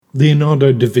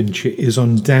Leonardo da Vinci is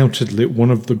undoubtedly one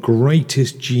of the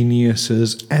greatest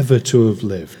geniuses ever to have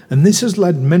lived, and this has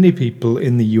led many people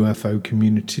in the UFO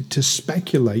community to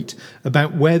speculate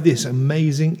about where this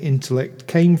amazing intellect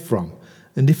came from,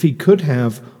 and if he could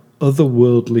have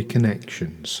otherworldly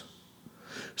connections.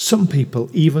 Some people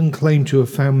even claim to have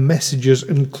found messages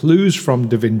and clues from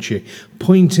Da Vinci,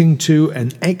 pointing to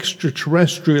an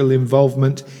extraterrestrial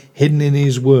involvement hidden in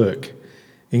his work,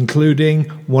 including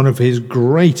one of his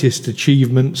greatest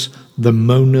achievements, the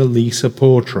Mona Lisa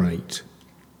portrait.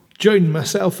 Join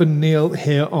myself and Neil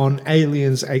here on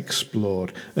Aliens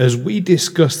Explored as we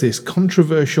discuss this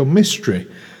controversial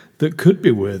mystery that could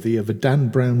be worthy of a Dan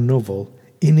Brown novel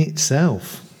in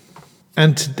itself.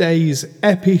 And today's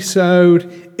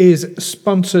episode is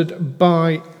sponsored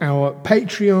by our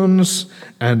Patreons,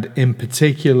 and in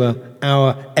particular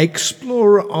our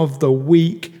Explorer of the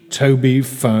Week, Toby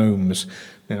Foams.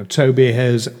 Now, Toby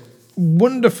has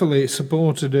wonderfully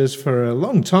supported us for a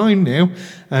long time now,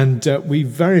 and we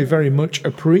very, very much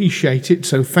appreciate it.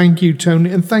 So thank you,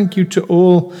 Tony, and thank you to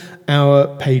all our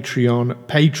Patreon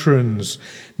patrons.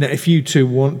 Now, if you too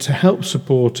want to help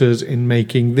support us in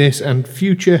making this and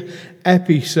future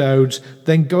episodes,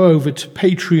 then go over to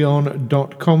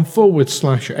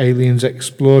patreon.com/aliens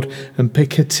explored and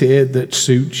pick a tier that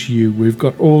suits you. We've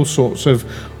got all sorts of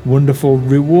wonderful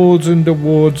rewards and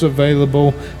awards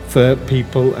available for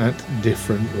people at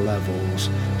different levels.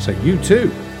 So you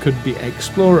too could be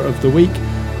Explorer of the Week,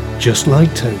 just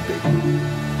like Toby.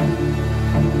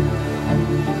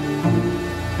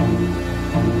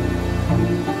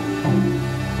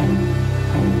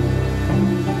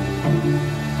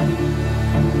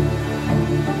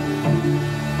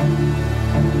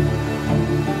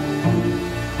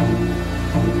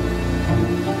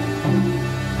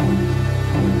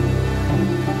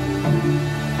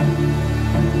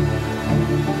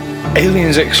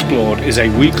 Aliens Explored is a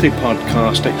weekly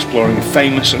podcast exploring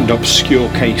famous and obscure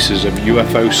cases of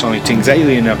UFO sightings,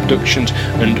 alien abductions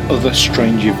and other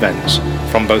strange events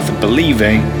from both a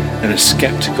believing and a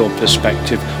skeptical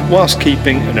perspective, whilst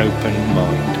keeping an open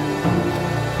mind.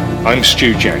 I'm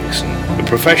Stu Jackson, a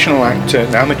professional actor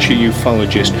and amateur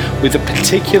ufologist with a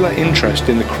particular interest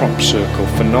in the crop circle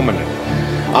phenomenon.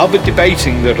 I'll be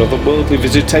debating that otherworldly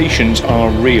visitations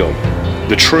are real.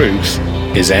 The truth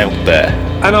is out there.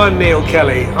 And I'm Neil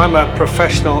Kelly. I'm a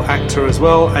professional actor as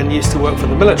well and used to work for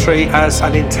the military as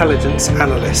an intelligence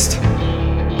analyst.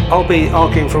 I'll be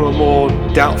arguing from a more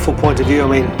doubtful point of view. I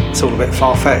mean, it's all a bit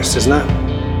far-fetched, isn't it?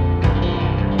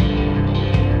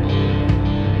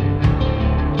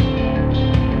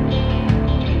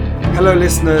 Hello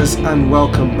listeners, and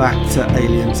welcome back to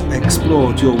Aliens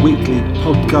Explored, your weekly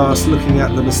podcast looking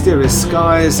at the mysterious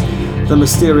skies, the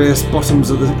mysterious bottoms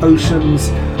of the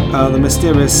oceans, the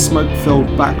mysterious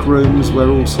smoke-filled back rooms where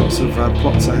all sorts of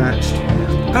plots are hatched,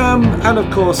 and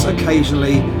of course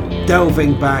occasionally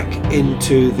delving back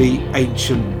into the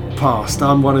ancient past.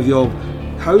 I'm one of your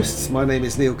hosts. My name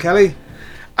is Neil Kelly.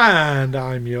 And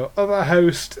I'm your other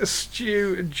host,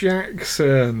 Stu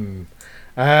Jackson.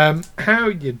 How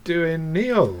you doing,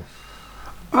 Neil?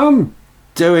 I'm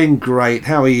doing great.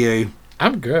 How are you?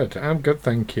 I'm good,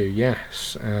 thank you.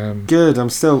 Yes. Good. I'm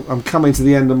coming to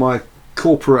the end of my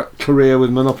corporate career with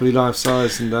Monopoly Life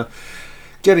Size and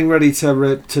getting ready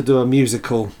to do a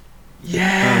musical.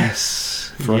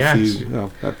 Yes. For a few,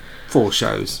 4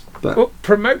 shows. But well,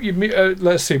 promote your.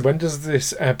 Let's see. When does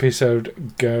this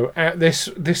episode go out?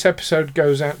 This episode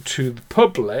goes out to the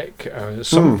public.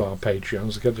 Some of our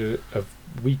Patreons get it a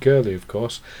week early, of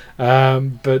course,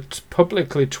 but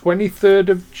publicly 23rd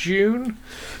of June.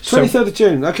 23rd of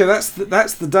June. Okay, that's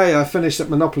the day I finished at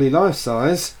Monopoly Life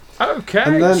Size.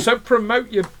 Okay, then, so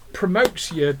promote your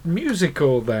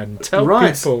musical then. Tell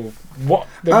people what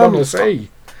they want to see.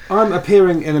 I'm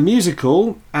appearing in a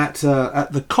musical at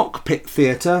the Cockpit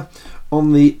Theatre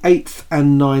on the 8th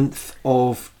and 9th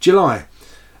of July.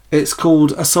 It's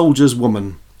called A Soldier's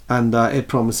Woman, and it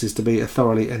promises to be a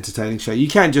thoroughly entertaining show. You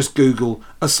can just Google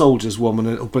A Soldier's Woman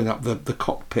and it'll bring up the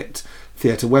Cockpit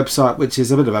Theatre website, which is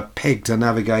a bit of a pig to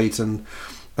navigate and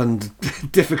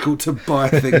difficult to buy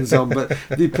things on, but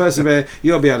if you persevere,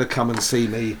 you'll be able to come and see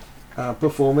me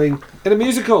performing in a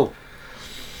musical.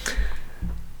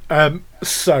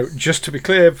 So, just to be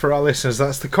clear for our listeners,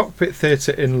 that's the Cockpit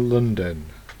Theatre in London.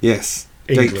 Yes,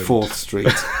 England. 4th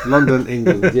Street, London,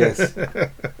 England. Yes.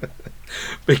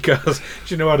 Because do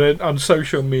you know what? On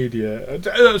social media,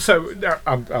 so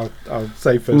I'll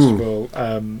say first of all,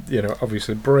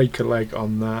 obviously break a leg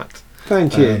on that.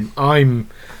 Thank you.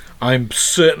 I'm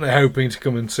certainly hoping to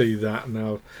come and see that.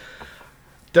 Now,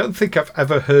 don't think I've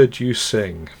ever heard you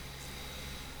sing.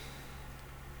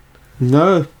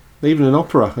 No. Even an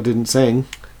opera, I didn't sing.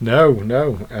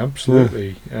 No,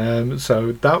 absolutely.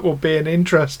 So that will be an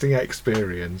interesting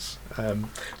experience.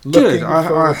 Good.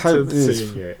 I hope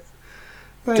seeing it.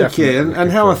 Thank you.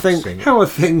 And how are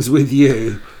things with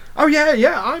you? Oh yeah.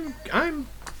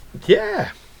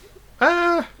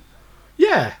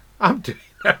 I'm doing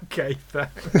okay,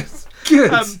 thanks.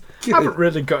 Good. I haven't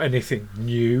really got anything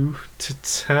new to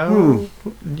tell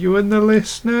you and the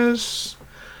listeners.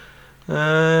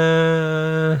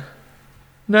 No.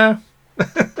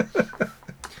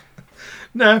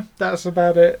 No, that's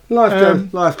about it.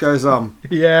 Life goes on.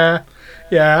 Yeah.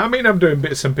 I mean, I'm doing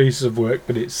bits and pieces of work,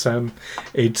 but it's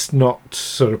not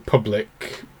sort of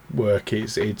public work.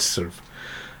 It's sort of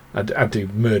I do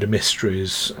murder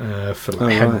mysteries for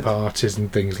hen parties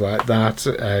and things like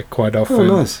that quite often.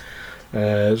 Oh, nice.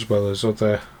 As well as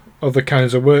other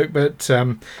kinds of work, but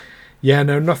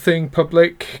nothing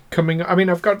public coming. I mean,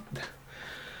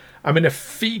 I'm in a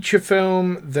feature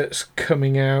film that's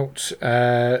coming out.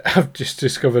 I've just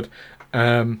discovered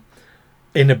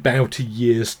in about a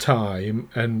year's time,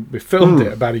 and we filmed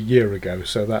it about a year ago,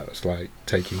 so that was like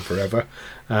taking forever.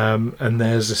 And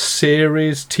there's a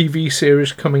TV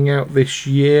series coming out this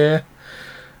year.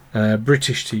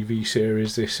 British TV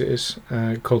series this is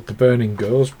called The Burning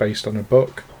Girls, based on a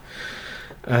book.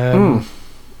 And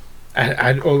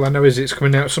all I know is it's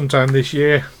coming out sometime this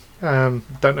year.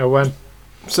 Don't know when.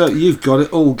 So you've got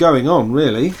it all going on,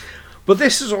 really. But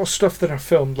this is all stuff that I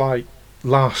filmed like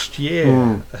last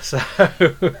year. So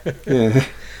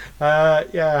but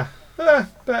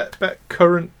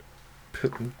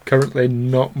currently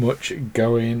not much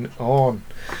going on.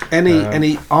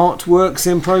 Any artworks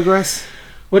in progress?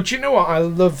 Well, do you know what? I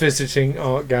love visiting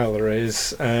art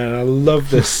galleries, and I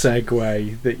love the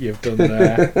segue that you've done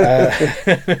there.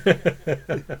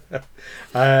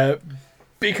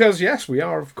 Because, yes, we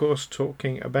are, of course,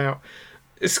 talking about...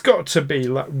 It's got to be,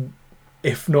 like,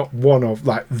 if not one of,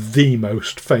 like, the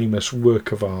most famous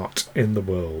work of art in the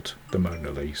world, the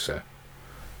Mona Lisa.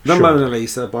 The Mona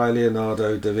Lisa by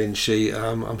Leonardo da Vinci.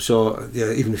 I'm sure,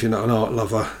 even if you're not an art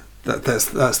lover...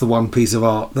 That's the one piece of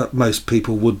art that most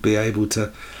people would be able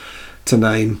to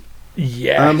name.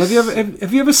 Yes.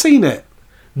 Have you ever seen it?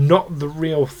 Not the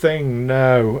real thing,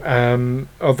 no.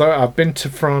 Although I've been to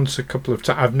France a couple of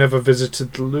times, I've never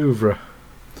visited the Louvre.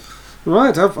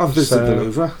 Right, I've visited the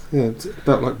Louvre. Yeah, it's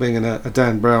about like being in a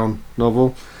Dan Brown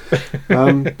novel.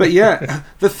 But yeah,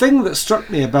 the thing that struck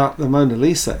me about the Mona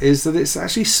Lisa is that it's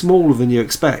actually smaller than you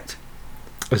expect.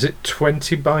 Is it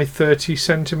 20 by 30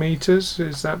 centimetres?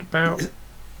 Is that about?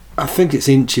 I think it's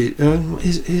inches. No,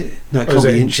 it can't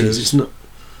be inches. It's not.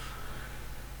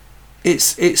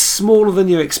 It's smaller than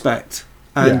you expect,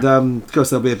 and of course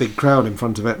there'll be a big crowd in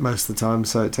front of it most of the time,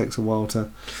 so it takes a while to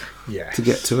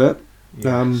get to it.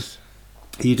 Yes.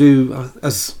 You do,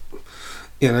 as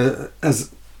you know,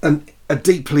 as a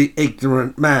deeply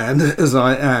ignorant man as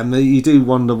I am, you do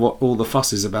wonder what all the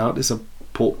fuss is about. It's a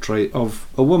portrait of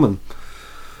a woman.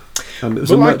 It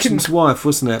was a merchant's wife,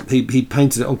 wasn't it? He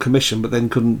painted it on commission, but then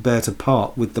couldn't bear to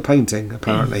part with the painting,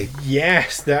 apparently.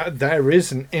 Yes, there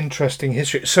is an interesting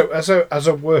history. So as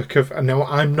a work of... Now,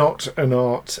 I'm not an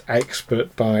art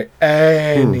expert by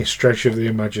any stretch of the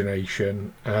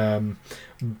imagination,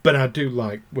 but I do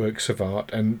like works of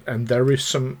art, and there is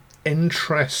some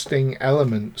interesting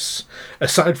elements,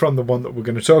 aside from the one that we're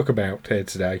going to talk about here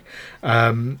today,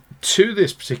 to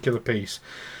this particular piece.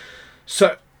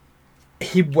 So...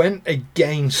 he went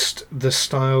against the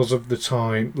styles of the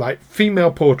time. Like,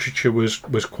 female portraiture was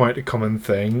quite a common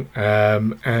thing.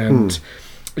 It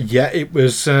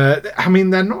was... I mean,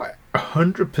 they're not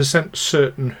 100%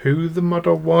 certain who the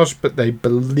model was, but they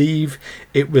believe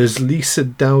it was Lisa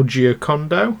Del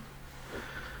Giocondo.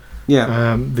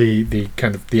 Yeah. The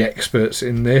kind of the experts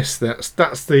in this.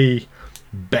 That's the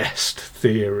best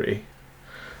theory,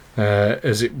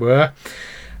 as it were.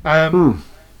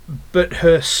 But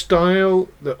her style,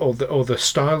 or the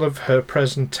style of her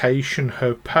presentation,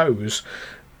 her pose,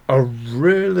 are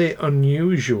really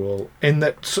unusual in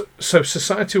that. So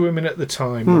society women at the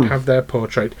time would have their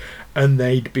portrait, and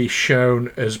they'd be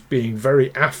shown as being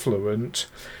very affluent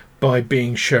by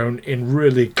being shown in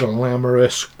really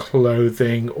glamorous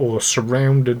clothing or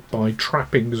surrounded by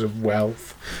trappings of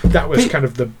wealth. That was kind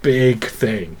of the big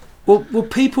thing. Well,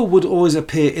 people would always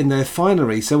appear in their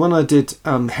finery. So when I did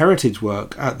heritage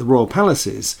work at the Royal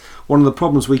Palaces, one of the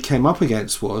problems we came up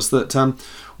against was that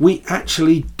we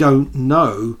actually don't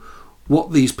know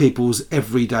what these people's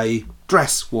everyday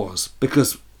dress was,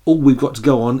 because all we've got to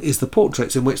go on is the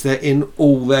portraits in which they're in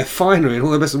all their finery and all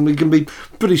their best, and we can be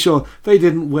pretty sure they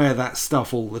didn't wear that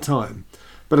stuff all the time.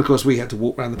 But of course we had to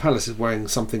walk around the palaces wearing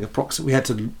something approximate. We had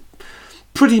to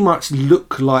pretty much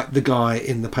look like the guy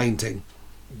in the painting.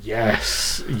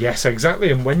 Yes,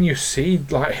 exactly. And when you see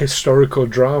like historical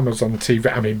dramas on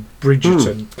TV, I mean,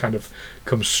 Bridgerton kind of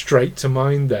comes straight to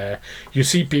mind there. You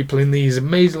see people in these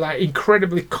amazing, like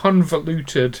incredibly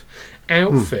convoluted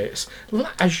outfits.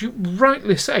 As you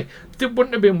rightly say, they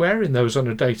wouldn't have been wearing those on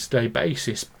a day-to-day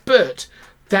basis, but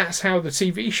that's how the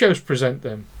TV shows present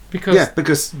them.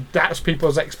 Because that's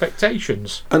people's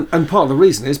expectations. And part of the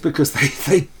reason is because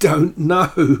they don't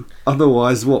know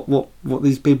otherwise what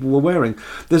these people were wearing.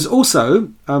 There's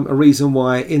also a reason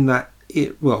why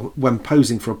when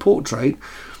posing for a portrait,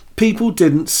 people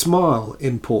didn't smile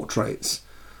in portraits.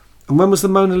 And when was the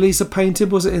Mona Lisa painted?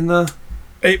 Was it in the...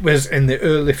 It was in the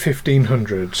early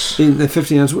 1500s. In the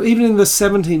 1500s. Even in the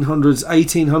 1700s,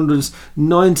 1800s,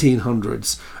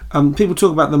 1900s. People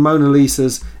talk about the Mona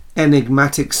Lisa's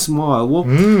enigmatic smile. Well,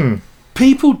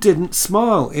 people didn't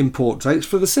smile in portraits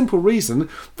for the simple reason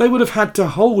they would have had to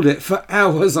hold it for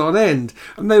hours on end,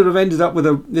 and they would have ended up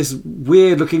with this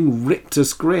weird looking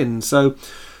rictus grin. So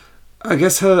I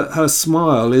guess her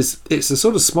smile it's a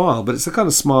sort of smile, but it's the kind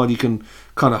of smile you can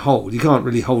kind of hold. You can't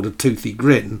really hold a toothy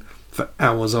grin for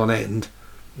hours on end.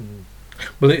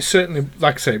 Well, it certainly,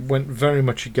 like I say, went very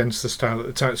much against the style at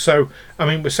the time. So, I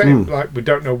mean, we're saying, like, we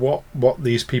don't know what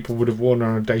these people would have worn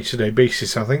on a day-to-day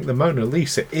basis. I think the Mona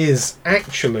Lisa is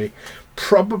actually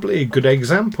probably a good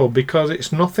example, because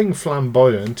it's nothing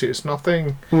flamboyant. It's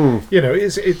nothing,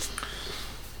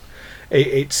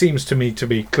 it seems to me to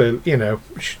be clear,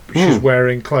 she's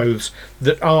wearing clothes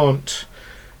that aren't,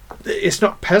 it's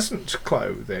not peasant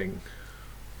clothing,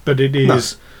 but it is... No.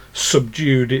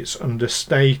 Subdued, it's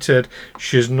understated.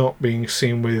 She's not being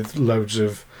seen with loads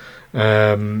of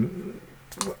it's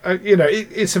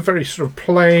a very sort of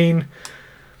plain,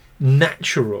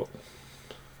 natural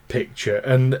picture,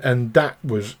 and that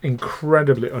was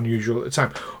incredibly unusual at the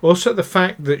time. Also the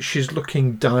fact that she's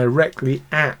looking directly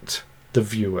at the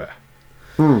viewer.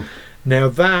 Now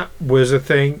that was a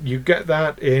thing. You get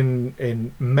that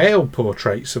in male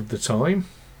portraits of the time.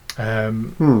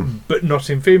 But not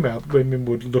in female. Women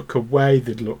would look away,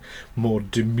 they'd look more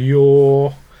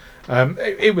demure.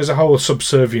 It was a whole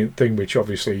subservient thing, which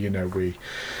obviously, we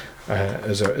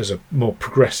as a more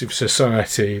progressive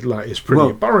society, like, is pretty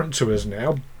abhorrent to us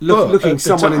now. Looking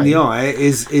someone in the eye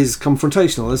is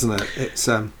confrontational, isn't it?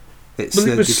 It's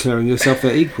declaring yourself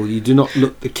their equal. You do not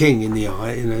look the king in the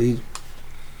eye.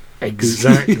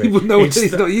 Exactly.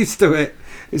 He's not used to it.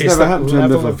 It's never that happened to him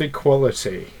level before. of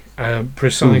equality.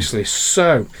 Precisely.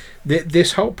 So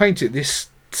this whole painting, this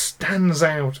stands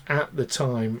out at the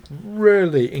time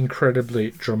really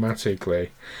incredibly dramatically.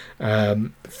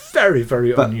 Very,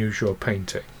 very unusual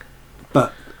painting.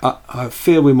 But I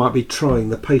fear we might be trying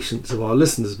the patience of our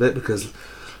listeners a bit, because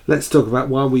let's talk about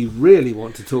why we really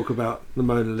want to talk about the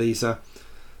Mona Lisa.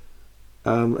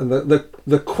 And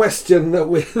the question that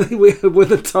we with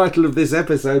the title of this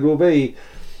episode will be,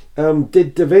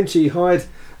 did Da Vinci hide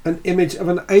an image of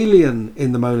an alien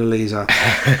in the Mona Lisa?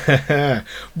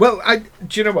 Well,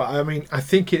 do you know what I mean? I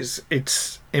think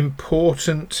it's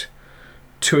important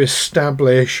to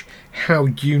establish how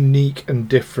unique and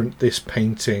different this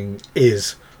painting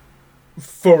is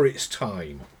for its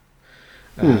time.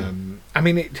 I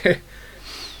mean,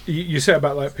 you say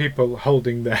about like people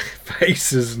holding their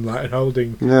faces and like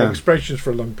holding expressions for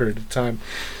a long period of time.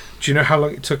 Do you know how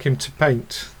long it took him to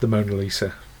paint the Mona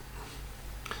Lisa?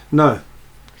 No.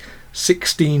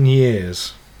 16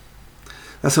 years.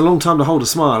 That's a long time to hold a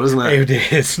smile, isn't it?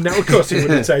 It is. Now, of course, he would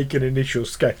have taken initial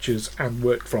sketches and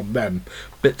worked from them.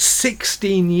 But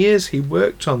 16 years he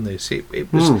worked on this.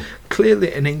 It was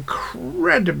clearly an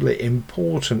incredibly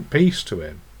important piece to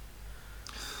him.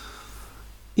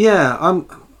 Yeah,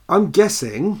 I'm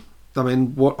guessing. I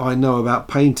mean, what I know about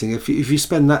painting, if you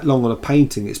spend that long on a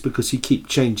painting, it's because you keep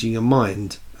changing your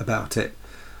mind about it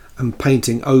and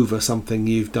painting over something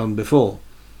you've done before.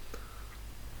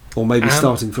 Or maybe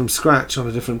starting from scratch on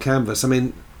a different canvas. I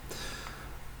mean,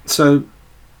 so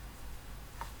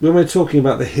when we're talking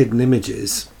about the hidden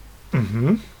images,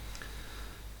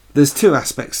 there's two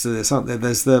aspects to this, aren't there?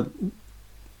 There's the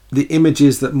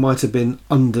images that might have been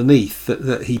underneath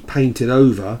that he painted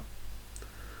over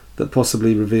that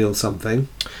possibly reveal something.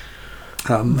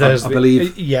 I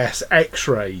believe yes,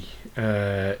 X-ray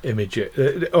image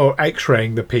or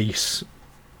X-raying the piece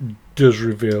does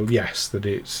reveal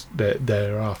that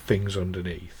there are things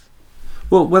underneath.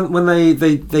 Well, when they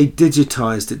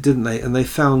digitized it, didn't they? And they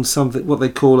found something what they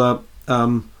call a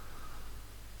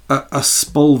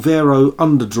Spolvero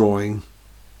underdrawing.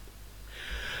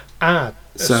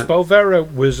 Spolvero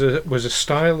was a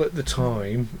style at the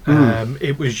time.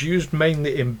 It was used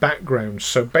mainly in backgrounds.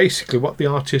 So basically, what the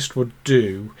artist would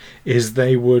do is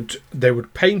they would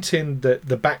paint in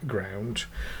the background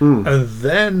and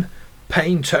then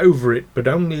paint over it, but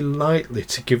only lightly,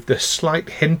 to give the slight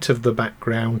hint of the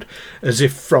background, as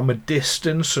if from a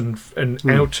distance and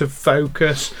out of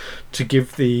focus, to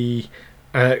give the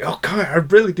oh God, I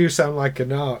really do sound like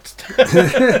an art,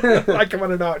 like I'm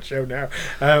on an art show now.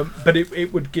 But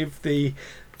it would give the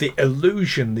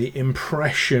illusion, the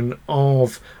impression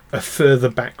of a further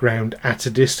background at a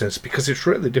distance, because it's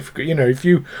really difficult. You know, if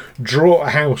you draw a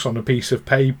house on a piece of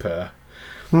paper,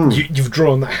 you've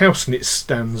drawn that house and it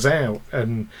stands out.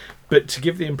 But to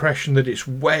give the impression that it's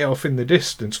way off in the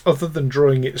distance, other than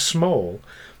drawing it small,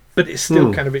 but it's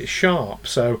still kind of it's sharp.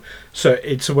 So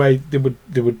it's a way they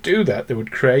would do that. They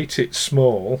would create it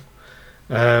small,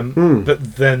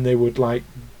 but then they would like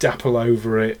dapple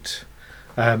over it.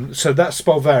 So that's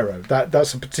Spolvero.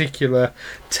 That's a particular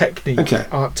technique,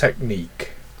 art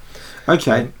technique.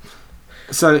 Okay.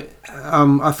 So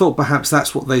I thought perhaps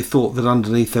that's what they thought, that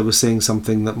underneath they were seeing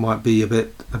something that might be a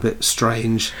bit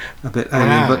strange, a bit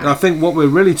alien. But I think what we're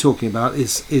really talking about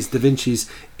is Da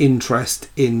Vinci's interest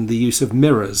in the use of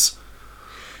mirrors.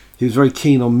 He was very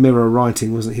keen on mirror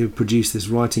writing, wasn't he? He would produce this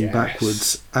writing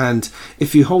backwards. And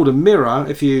if you hold a mirror,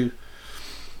 if you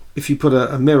put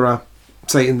a mirror,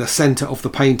 say, in the centre of the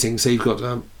painting, so you've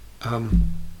got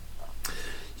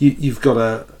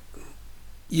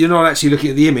you're not actually looking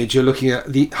at the image, you're looking at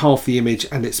half the image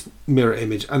and its mirror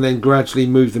image, and then gradually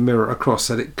move the mirror across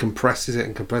so that it compresses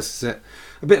it.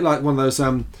 A bit like one of those,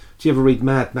 do you ever read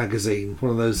Mad magazine?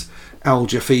 One of those Al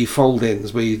Jaffee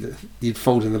fold-ins where you'd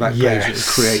fold in the back page and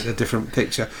create a different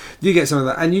picture. You get some of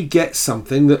that, and you get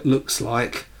something that looks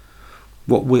like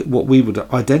what we would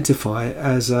identify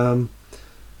as, in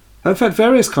fact,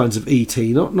 various kinds of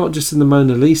E.T., not just in the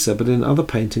Mona Lisa, but in other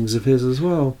paintings of his as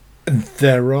well.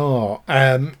 There are,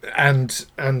 and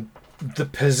the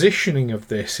positioning of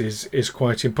this is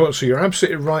quite important. So you're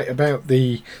absolutely right about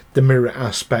the mirror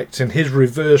aspect and his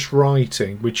reverse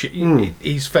writing, which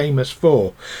he's famous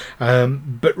for.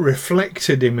 But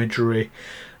reflected imagery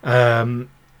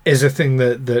is a thing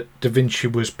that Da Vinci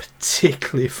was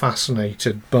particularly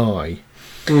fascinated by.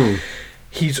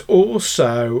 He's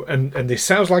also, and this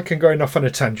sounds like I'm going off on a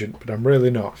tangent, but I'm really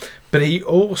not, but he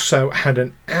also had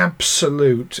an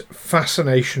absolute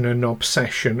fascination and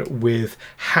obsession with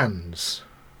hands,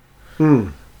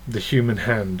 the human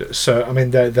hand. So, I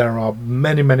mean, there are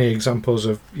many, many examples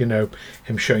of, you know,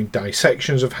 him showing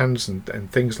dissections of hands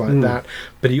and things like that,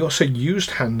 but he also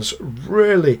used hands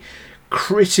really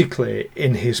critically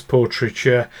in his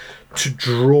portraiture to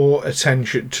draw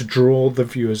attention, to draw the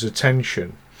viewer's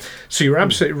attention. So you're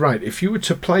absolutely right. If you were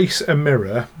to place a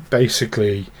mirror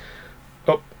basically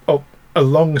up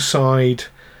alongside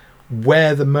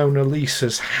where the Mona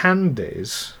Lisa's hand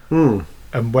is, and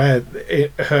where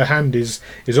her hand is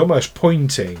almost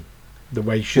pointing, the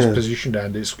way she's positioned,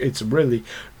 and it's a really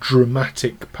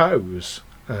dramatic pose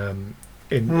in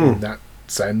that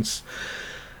sense.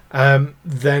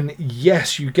 Then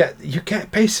yes, you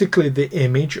get basically the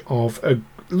image of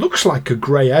looks like a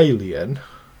grey alien.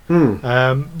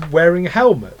 Wearing a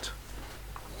helmet.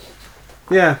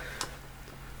 Yeah.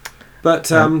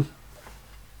 But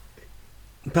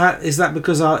is that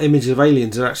because our images of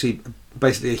aliens are actually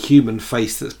basically a human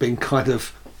face that's been kind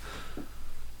of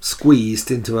squeezed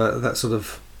into that sort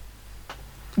of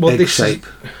egg shape?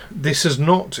 This is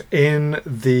not in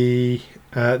the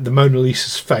Mona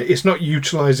Lisa's face. It's not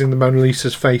utilising the Mona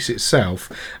Lisa's face itself.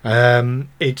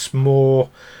 It's more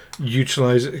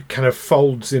kind of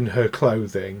folds in her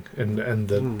clothing and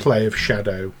the play of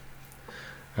shadow.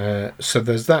 So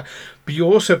there's that. But you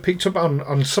also picked up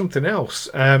on something else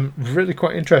really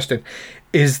quite interesting,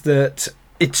 is that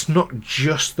it's not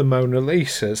just the Mona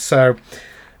Lisa. So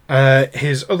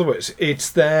his other works,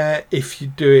 it's there if you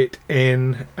do it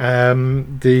in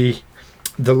the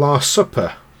Last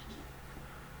Supper.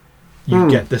 You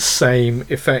get the same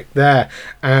effect there.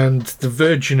 And the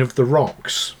Virgin of the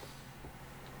Rocks.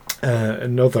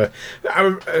 Another.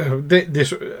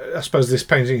 This, I suppose, this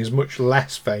painting is much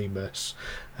less famous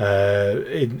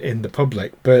in the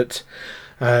public, but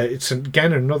it's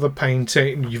again another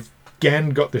painting. You've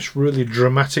again got this really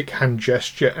dramatic hand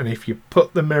gesture, and if you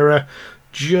put the mirror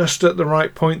just at the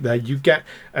right point there, you get,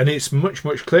 and it's much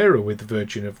clearer with the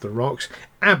Virgin of the Rocks.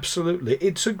 Absolutely,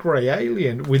 it's a grey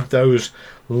alien with those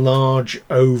large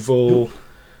oval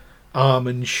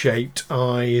almond-shaped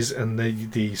eyes and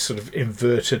the sort of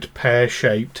inverted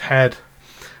pear-shaped head.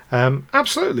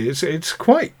 Absolutely, it's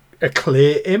quite a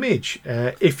clear image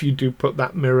if you do put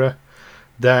that mirror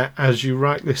there, as you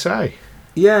rightly say.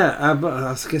 Yeah, but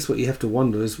I guess what you have to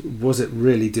wonder is, was it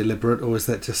really deliberate, or is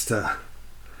that just a...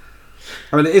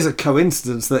 I mean, it is a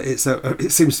coincidence that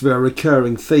it seems to be a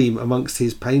recurring theme amongst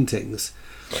his paintings.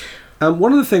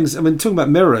 One of the things, I mean, talking about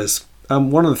mirrors,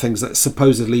 one of the things that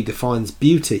supposedly defines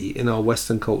beauty in our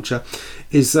Western culture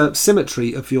is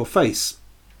symmetry of your face.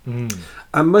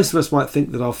 And most of us might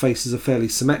think that our faces are fairly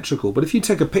symmetrical, but if you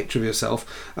take a picture of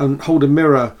yourself and hold a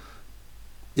mirror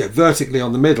vertically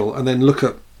on the middle, and then look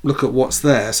at what's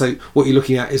there, so what you're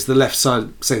looking at is the left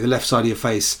side, say the left side of your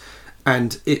face,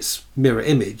 and its mirror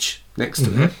image next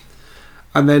to it,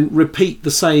 and then repeat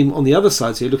the same on the other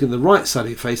side, so you're looking at the right side of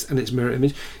your face and its mirror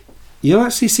image, you'll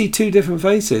actually see two different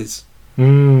faces.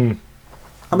 I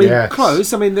mean, yes.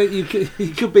 Close. I mean, you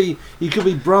could be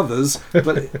brothers,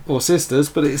 or sisters,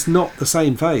 but it's not the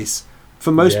same face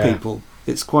for most people.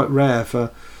 It's quite rare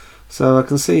for. So I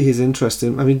can see his interest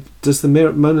in. I mean, does the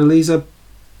Mona Lisa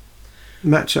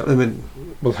match up? I mean,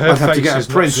 well, her face is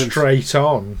not straight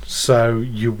on, so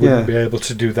you wouldn't be able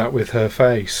to do that with her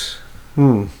face.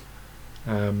 That's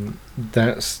not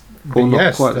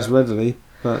quite as readily,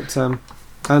 but.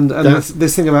 And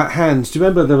this thing about hands. Do you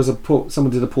remember there was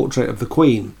someone did a portrait of the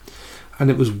Queen, and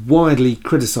it was widely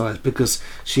criticised because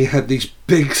she had these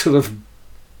big sort of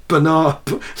banana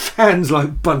hands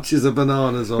like bunches of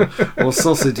bananas or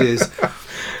sausages,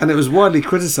 and it was widely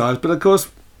criticised. But of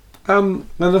course, and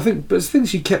I think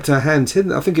she kept her hands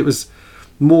hidden. I think it was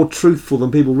more truthful than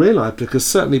people realised, because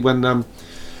certainly when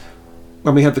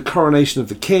we had the coronation of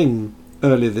the King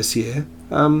earlier this year.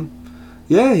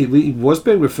 He was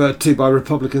being referred to by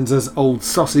Republicans as old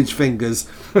sausage fingers.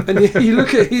 And you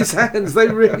look at his hands, they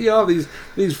really are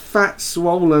these fat,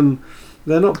 swollen...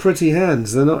 They're not pretty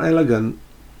hands, they're not elegant.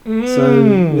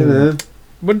 So,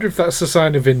 Wonder if that's a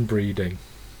sign of inbreeding.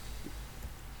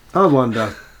 I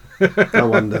wonder.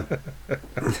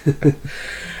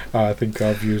 I think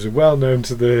our views are well known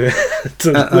to the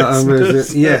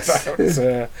listeners. Yes.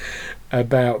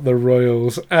 About the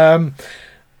royals.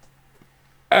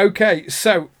 Okay,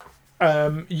 so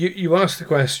you asked the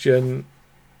question,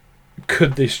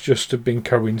 could this just have been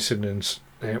coincidence?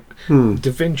 Da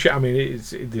Vinci, I mean,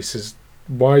 this is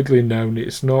widely known.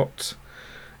 It's not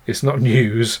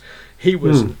news. He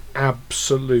was an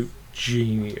absolute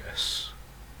genius.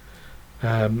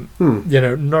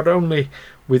 Not only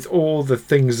with all the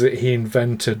things that he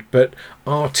invented, but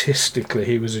artistically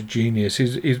he was a genius.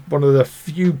 He's one of the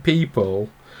few people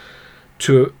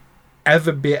to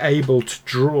ever be able to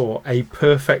draw a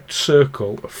perfect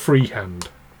circle freehand.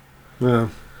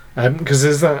 Because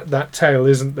there's that tale,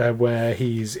 isn't there, where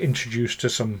he's introduced to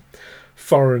some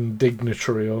foreign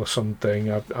dignitary or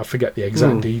something. I forget the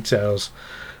exact details,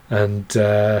 and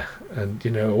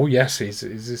yes, he's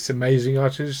this amazing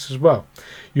artist as well.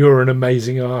 You're an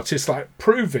amazing artist, like,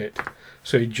 prove it.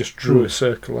 So he just drew a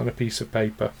circle on a piece of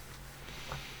paper,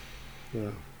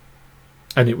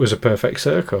 and it was a perfect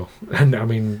circle. And I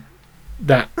mean.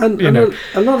 A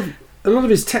lot of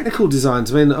his technical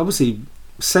designs, I mean, obviously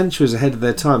centuries ahead of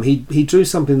their time. He drew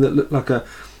something that looked like I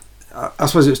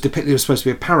suppose it was depicted, it was supposed to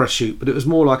be a parachute, but it was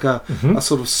more like a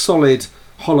sort of solid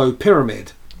hollow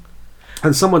pyramid.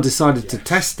 And someone decided to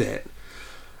test it,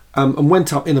 and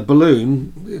went up in a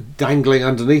balloon dangling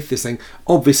underneath this thing.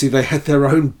 Obviously they had their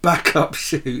own backup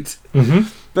chute,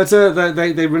 but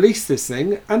they released this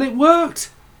thing and it worked.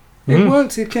 It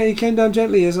worked. He came down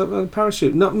gently as a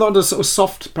parachute, not a sort of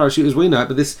soft parachute as we know it,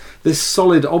 but this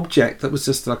solid object that was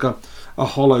just like a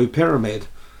hollow pyramid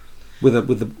with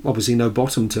obviously no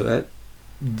bottom to it,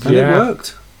 and it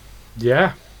worked.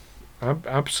 Yeah,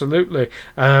 absolutely.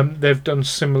 They've done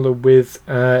similar with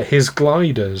his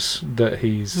gliders that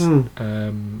he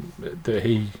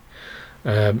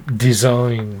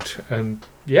designed, and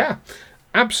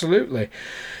absolutely.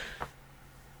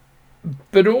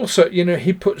 But also,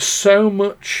 he put so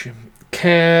much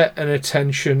care and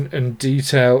attention and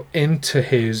detail into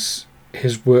his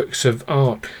works of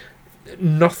art.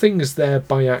 Nothing is there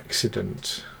by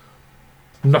accident.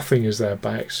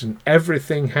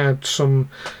 Everything had some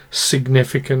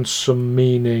significance, some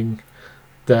meaning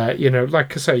there.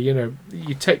 Like I say, you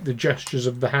take the gestures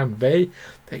of the hand.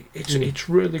 It's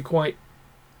really quite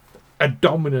a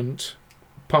dominant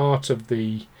part of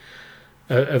the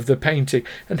painting,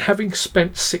 and having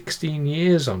spent 16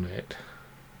 years on it,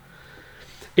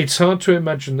 it's hard to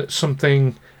imagine that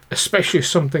something, especially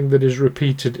something that is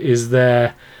repeated, is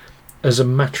there as a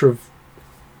matter of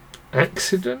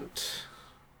accident.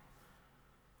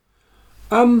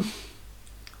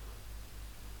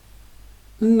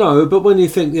 No, but when you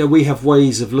think, we have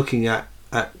ways of looking at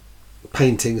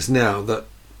paintings now that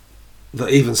that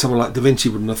even someone like Da Vinci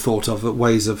wouldn't have thought of, that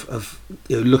ways of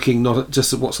looking not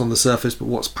just at what's on the surface but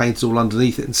what's painted all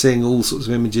underneath it and seeing all sorts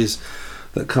of images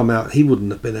that come out. He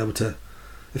wouldn't have been able to,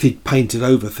 if he'd painted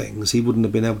over things, he wouldn't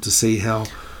have been able to see how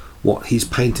what he's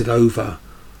painted over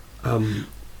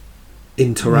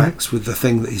interacts with the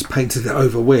thing that he's painted it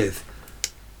over with.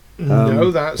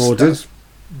 No, that's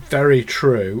very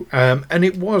true. And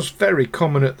it was very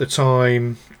common at the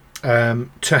time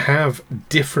to have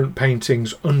different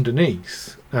paintings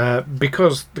underneath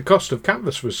because the cost of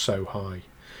canvas was so high.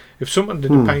 If someone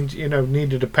did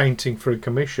needed a painting for a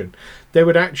commission, they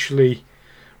would actually,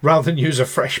 rather than use a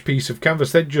fresh piece of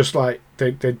canvas, they'd just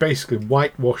they'd basically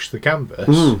whitewash the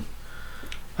canvas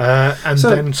and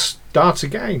then start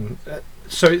again.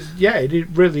 So it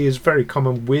really is very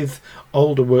common with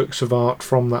older works of art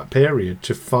from that period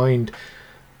to find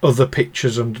other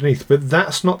pictures underneath. But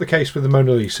that's not the case with the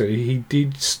Mona Lisa. He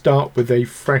did start with a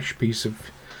fresh piece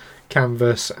of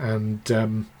canvas, and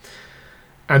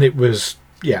it was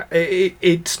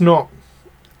it's not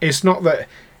that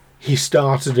he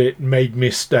started it, made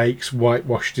mistakes,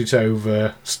 whitewashed it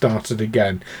over, started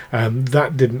again.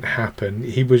 That didn't happen.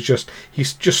 He's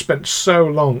just spent so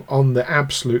long on the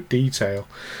absolute detail.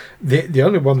 The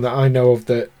only one that I know of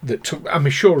that took, I'm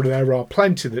sure there are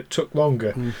plenty that took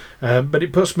longer, but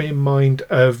it puts me in mind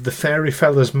of the Fairy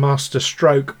Fella's Master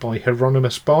Stroke by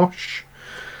Hieronymus Bosch.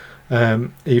 Are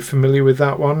you familiar with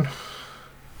that one?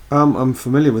 I'm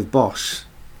familiar with Bosch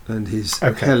and his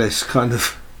hellish kind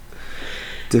of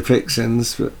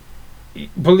depictions, but he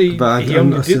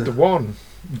only did the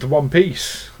one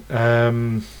piece.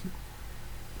 No,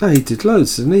 he did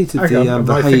loads, didn't he? He did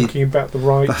thinking about the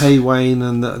right? The Haywain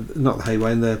and not the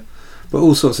Haywain, but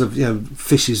all sorts of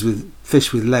fish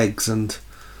with legs and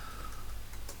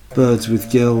birds with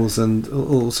gills and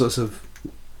all sorts of.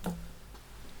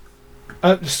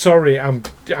 Sorry, I'm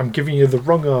giving you the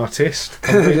wrong artist.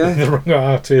 The wrong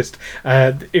artist.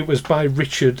 It was by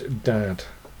Richard Dadd.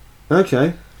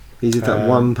 Okay, he did that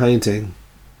one painting.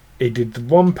 He did the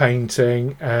one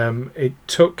painting. It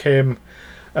took him.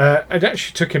 It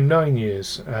actually took him 9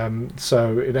 years.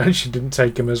 So it actually didn't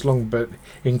take him as long, but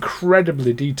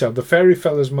incredibly detailed. The Fairy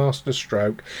Fella's Master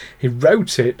Stroke. He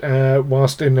wrote it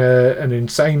whilst in an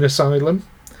insane asylum.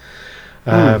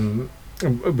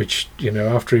 Which,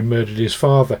 after he murdered his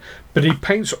father. But he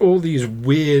paints all these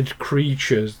weird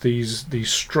creatures, these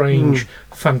strange,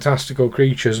 fantastical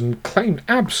creatures, and claimed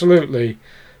absolutely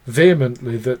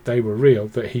vehemently that they were real,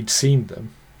 that he'd seen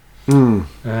them. Maybe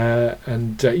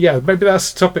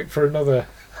that's a topic for another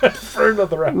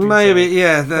episode. Maybe,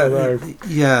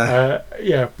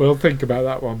 we'll think about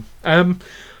that one.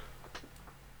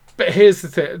 But here's the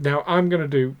thing. Now, I'm going to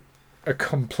do a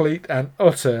complete and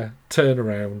utter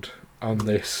turnaround on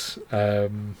this,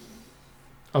 on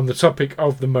the topic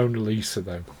of the Mona Lisa,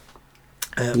 though.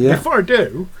 Before I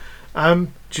do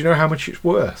you know how much it's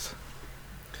worth?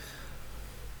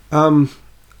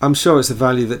 I'm sure it's a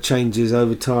value that changes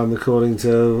over time according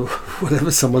to whatever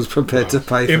someone's prepared to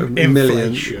pay for a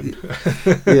million.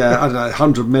 I don't know,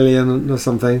 100 million or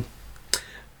something.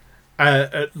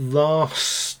 At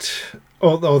last,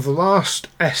 although the last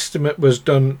estimate was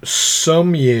done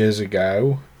some years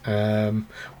ago,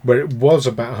 where it was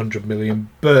about 100 million,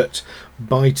 but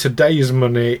by today's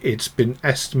money it's been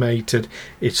estimated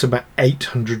it's about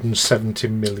 870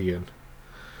 million.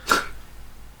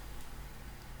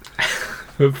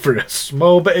 For a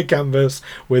small bit of canvas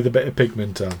with a bit of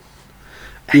pigment on.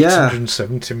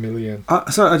 870 million.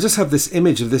 Sorry, I just have this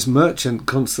image of this merchant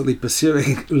constantly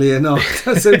pursuing Leonardo.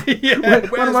 I said,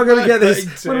 when am I going to get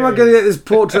this? When am I going to get this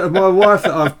portrait of my wife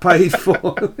that I've paid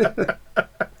for?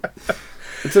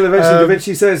 Until eventually Da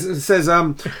Vinci says,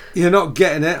 you're not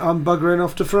getting it. I'm buggering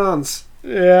off to France.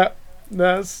 Yeah,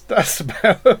 that's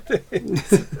about it.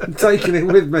 I'm taking it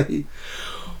with me.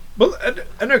 Well,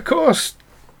 and of course,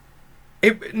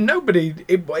 it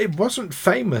wasn't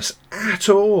famous at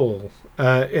all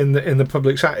in the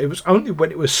public's eye. It was only when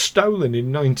it was stolen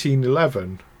in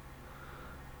 1911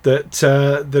 that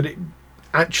it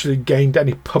actually gained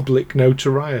any public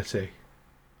notoriety.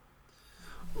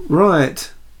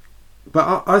 Right.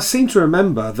 But I seem to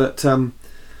remember that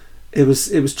it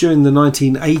was during the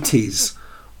 1980s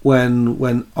when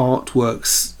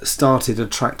artworks started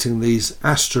attracting these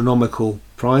astronomical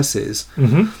prices.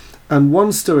 Mm-hmm. And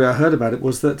one story I heard about it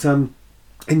was that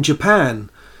in Japan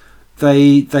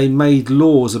they made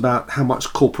laws about how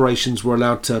much corporations were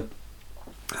allowed to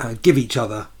give each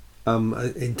other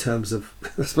in terms of,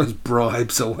 I suppose,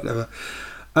 bribes or whatever.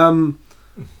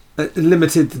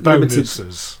 Limited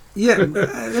bonuses. Yeah,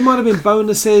 there might have been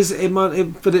bonuses.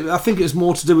 I think it was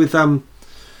more to do with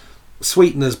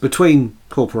sweeteners between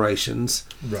corporations.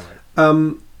 Right.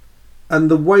 And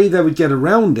the way they would get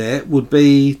around it would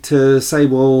be to say,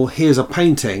 well, here's a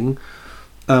painting.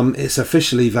 It's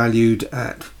officially valued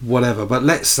at whatever, but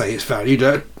let's say it's valued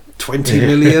at $20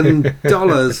 million.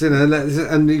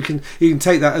 And you can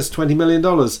take that as $20 million.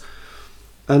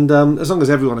 And as long as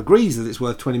everyone agrees that it's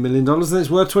worth $20 million, then it's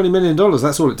worth $20 million.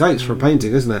 That's all it takes for a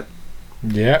painting, isn't it?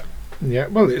 Yeah. Yeah.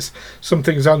 Well,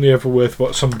 something's only ever worth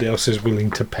what somebody else is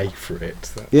willing to pay for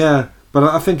it. Yeah. But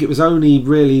I think it was only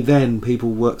really then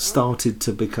people started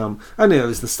to become... I know it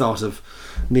was the start of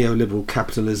neoliberal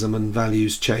capitalism and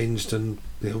values changed, and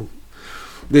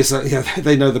this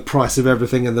they know the price of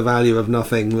everything and the value of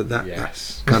nothing.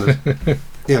 That kind of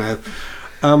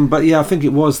But yeah, I think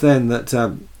it was then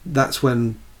that's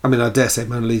when. I mean, I dare say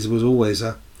Mona Lisa was always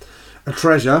a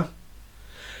treasure.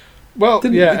 Well,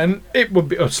 and it would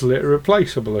be utterly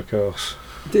irreplaceable, of course.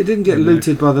 It didn't get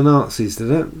looted by the Nazis,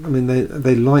 did it? I mean,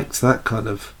 they liked that kind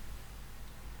of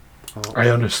art.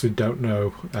 I honestly don't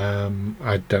know.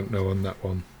 I don't know on that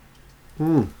one.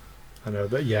 I know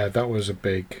that. Yeah, that was a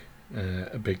big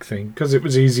thing because it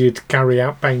was easier to carry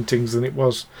out paintings than it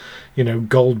was,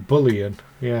 gold bullion.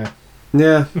 Yeah.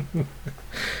 Yeah.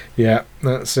 Yeah,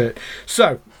 that's it.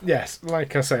 So yes,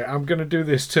 like I say, I'm going to do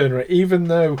this turnaround, even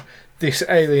though this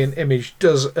alien image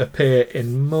does appear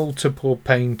in multiple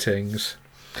paintings.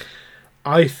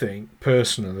 I think,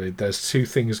 personally, there's two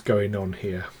things going on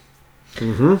here.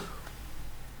 Mm-hmm.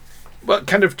 Well,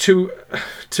 kind of two.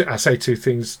 I say two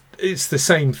things. It's the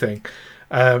same thing,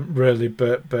 really,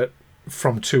 but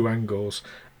from two angles.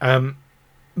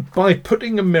 By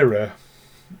putting a mirror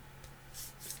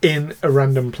in a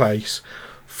random place,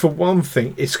 for one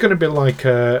thing, it's going to be like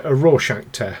a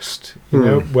Rorschach test,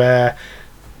 where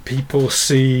people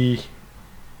see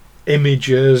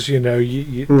images,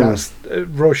 that's a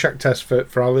Rorschach test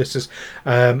for our listeners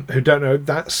who don't know.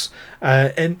 That's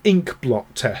an ink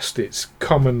blot test, it's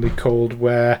commonly called,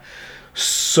 where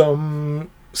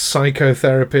some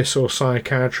psychotherapists or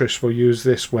psychiatrists will use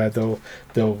this, where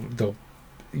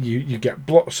you get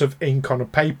blots of ink on a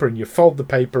paper and you fold the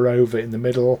paper over in the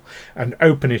middle and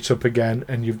open it up again,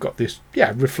 and you've got this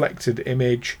reflected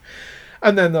image,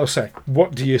 and then they'll say,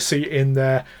 what do you see in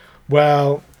there?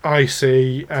 Well, I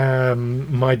see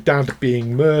my dad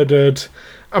being murdered.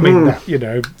 I mean,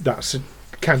 that's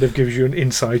kind of gives you an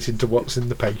insight into what's in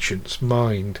the patient's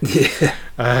mind. Yeah.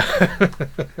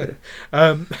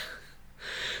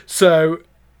 So,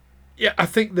 yeah, I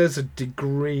think there's a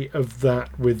degree of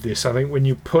that with this. I think when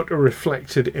you put a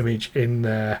reflected image in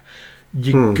there,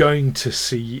 you're going to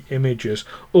see images.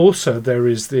 Also, there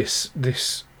is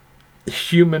this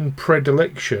human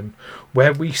predilection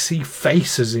where we see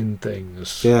faces in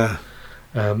things. Yeah.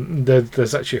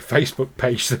 There's actually a Facebook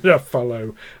page that I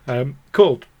follow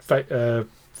called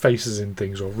Faces in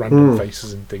Things, or Random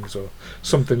Faces in Things, or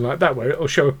something like that, where it'll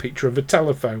show a picture of a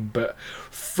telephone, but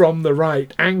from the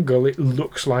right angle it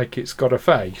looks like it's got a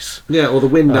face. Yeah, or the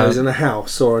windows in a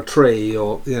house or a tree,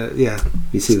 or you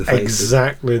see the faces.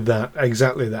 Exactly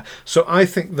that. So I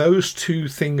think those two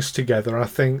things together, I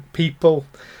think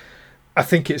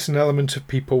it's an element of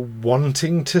people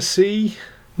wanting to see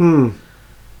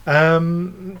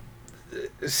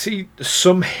see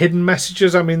some hidden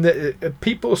messages. I mean,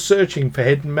 people searching for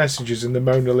hidden messages in the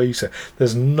Mona Lisa,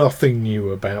 there's nothing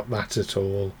new about that at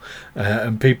all,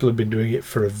 and people have been doing it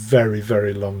for a very,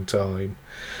 very long time.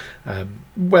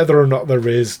 Whether or not there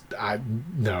is, I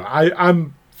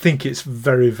think it's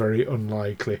very, very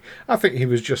unlikely. I think he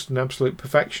was just an absolute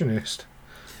perfectionist.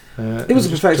 He was a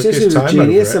perfectionist. He was a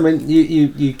genius. I mean,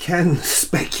 you can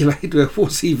speculate.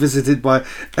 Was he visited by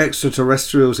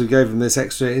extraterrestrials who gave him this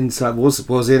extra insight?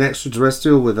 Was he an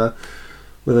extraterrestrial with a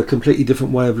completely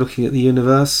different way of looking at the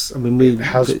universe? I mean, it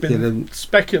has been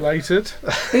speculated.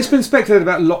 It's been speculated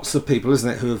about lots of people, isn't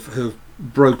it? Who have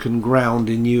broken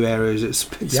ground in new areas. It's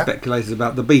been speculated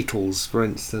about the Beatles, for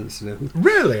instance.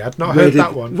 Really, I'd not heard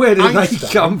that one. Where did they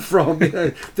come from?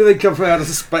 Do they come from out of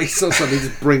space or something?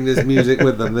 Just bring this music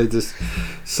with them. They just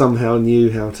somehow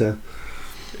knew how to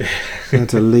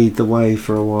lead the way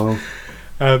for a while.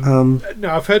 No,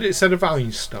 I've heard it said of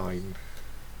Einstein.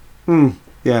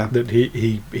 That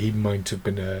he might have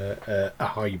been a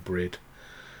hybrid.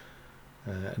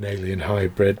 An alien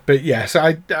hybrid. But yes,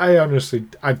 I honestly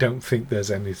don't think there's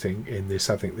anything in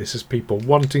this. I think this is people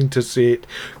wanting to see it,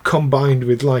 combined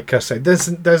with, like I said, there's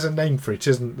a name for it,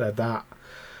 isn't there, that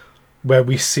where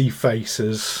we see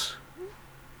faces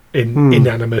in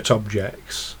inanimate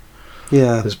objects.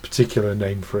 Yeah, there's a particular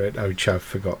name for it, which I've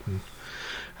forgotten.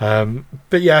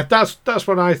 But yeah, that's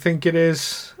what I think it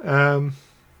is.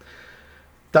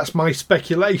 That's my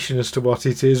speculation as to what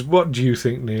it is. What do you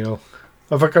think, Neil?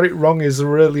 Have I got it wrong? Is there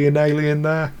really an alien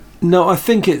there? No, I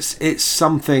think it's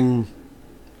something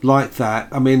like that.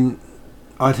 I mean,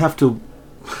 I'd have to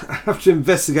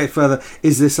investigate further.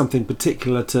 Is this something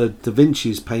particular to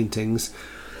DaVinci's paintings?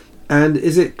 And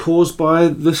is it caused by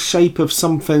the shape of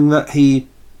something that he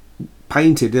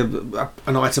painted,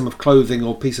 an item of clothing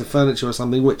or piece of furniture or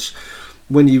something, which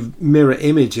when you mirror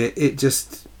image it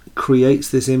just creates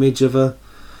this image of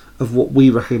what we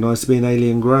recognise to be an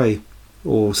alien grey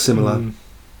or similar.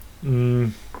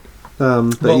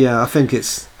 But yeah, I think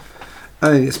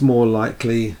it's more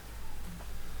likely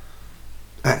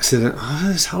accident.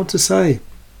 It's hard to say.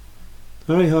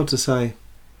 Very hard to say.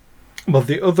 Well,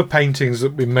 the other paintings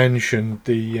that we mentioned,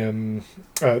 the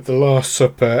Last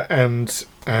Supper and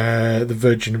the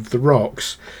Virgin of the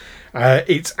Rocks,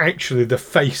 it's actually the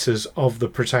faces of the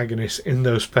protagonists in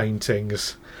those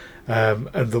paintings, and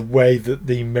the way that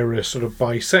the mirror sort of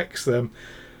bisects them,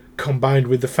 combined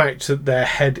with the fact that their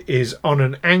head is on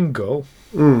an angle,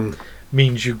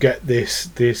 means you get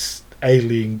this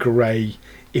alien grey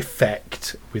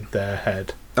effect with their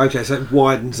head. Okay, so it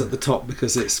widens at the top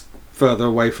because it's further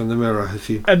away from the mirror,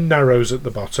 and narrows at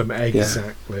the bottom.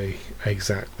 Exactly.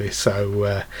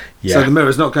 So yeah. So the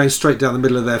mirror's not going straight down the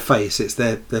middle of their face. It's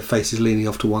their face is leaning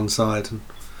off to one side.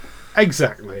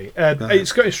 Exactly.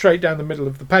 It's going straight down the middle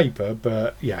of the paper,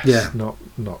 but yes, not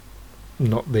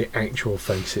the actual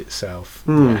face itself.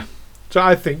 Yeah. So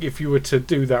I think if you were to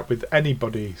do that with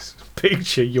anybody's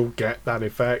picture, you'll get that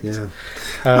effect. Yeah.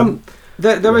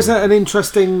 There is an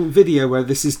interesting video where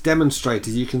this is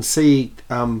demonstrated. You can see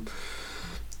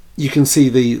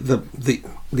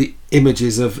the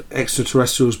images of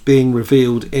extraterrestrials being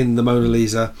revealed in the Mona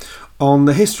Lisa on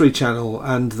the History Channel,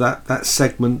 and that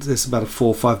segment, there's about a 4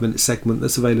 or 5 minute segment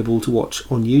that's available to watch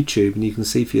on YouTube, and you can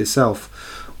see for yourself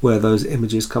where those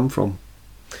images come from.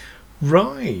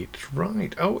 Right.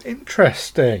 Oh,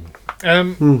 interesting.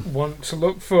 One to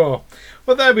look for.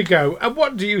 Well, there we go. And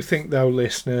what do you think, though,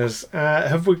 listeners?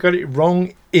 Have we got it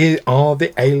wrong? Are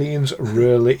the aliens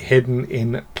really hidden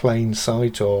in plain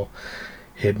sight, or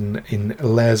hidden in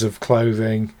layers of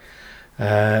clothing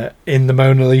in the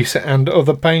Mona Lisa and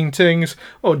other paintings?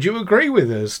 Or do you agree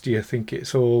with us? Do you think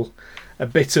it's all a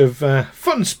bit of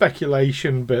fun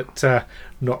speculation, but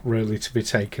not really to be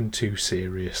taken too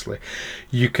seriously?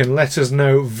 You can let us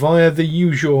know via the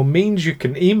usual means. You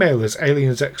can email us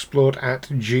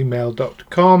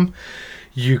aliensexplored@gmail.com.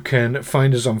 You can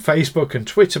find us on Facebook and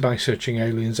Twitter by searching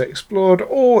Aliens Explored,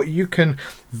 or you can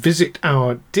visit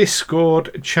our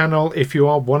Discord channel if you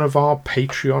are one of our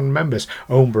Patreon members.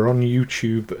 Oh, we're on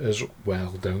YouTube as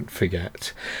well, don't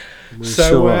forget.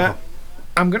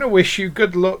 I'm going to wish you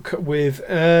good luck with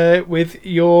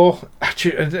your...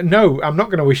 Actually, no, I'm not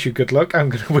going to wish you good luck. I'm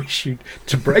going to wish you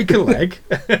to break a leg.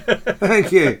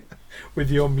 Thank you. With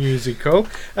your musical.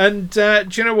 And do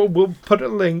you know what? We'll put a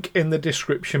link in the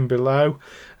description below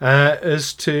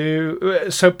as to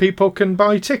so people can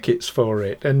buy tickets for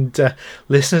it. And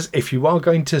listeners, if you are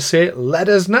going to see it, let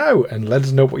us know. And let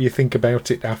us know what you think about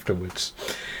it afterwards.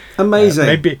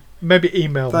 Amazing. Maybe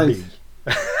email me.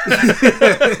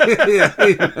 Yeah,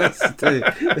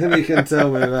 then you can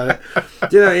tell me about it.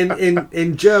 Do you know,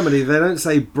 in Germany they don't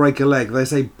say break a leg, they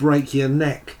say break your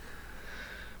neck.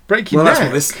 Break your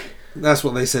neck? That's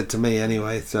what they said to me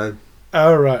anyway, so.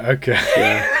 Oh, right, okay.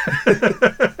 Yeah.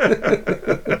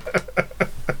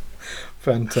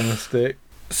 Fantastic.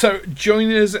 So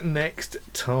join us next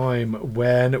time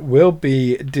when we'll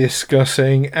be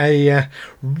discussing a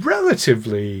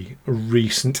relatively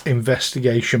recent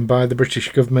investigation by the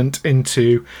British government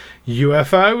into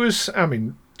UFOs. I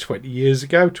mean, 20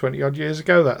 odd years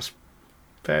ago, that's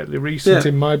fairly recent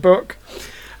in my book.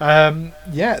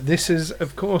 This is,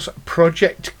 of course,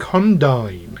 Project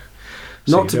Condign.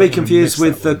 Not to be confused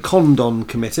with the Condon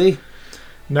Committee.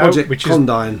 No, Project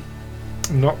Condign.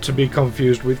 Not to be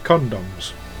confused with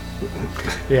condoms.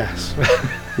 Yes.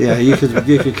 Yeah, you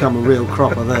could come a real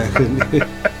cropper there, couldn't you?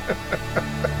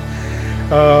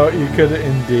 Oh, you could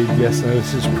indeed. Yes, no,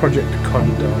 this is Project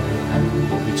Condign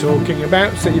we'll be talking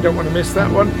about, so you don't want to miss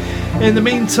that one. In the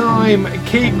meantime,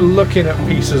 keep looking at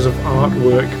pieces of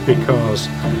artwork, because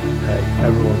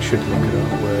everyone should look at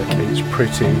artwork. It's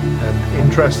pretty and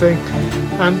interesting.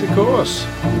 And of course,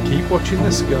 keep watching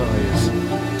the skies.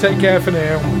 Take care for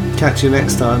now. Catch you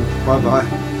next time. Bye bye.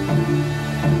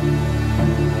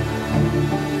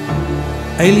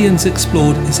 Aliens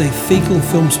Explored is a Fecal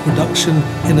Films production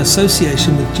in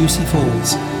association with Juicy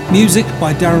Falls. Music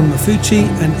by Darren Mafucci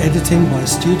and editing by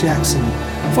Stu Jackson.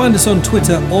 Find us on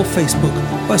Twitter or Facebook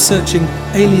by searching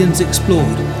Aliens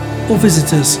Explored, or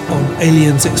visit us on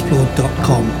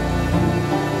aliensexplored.com.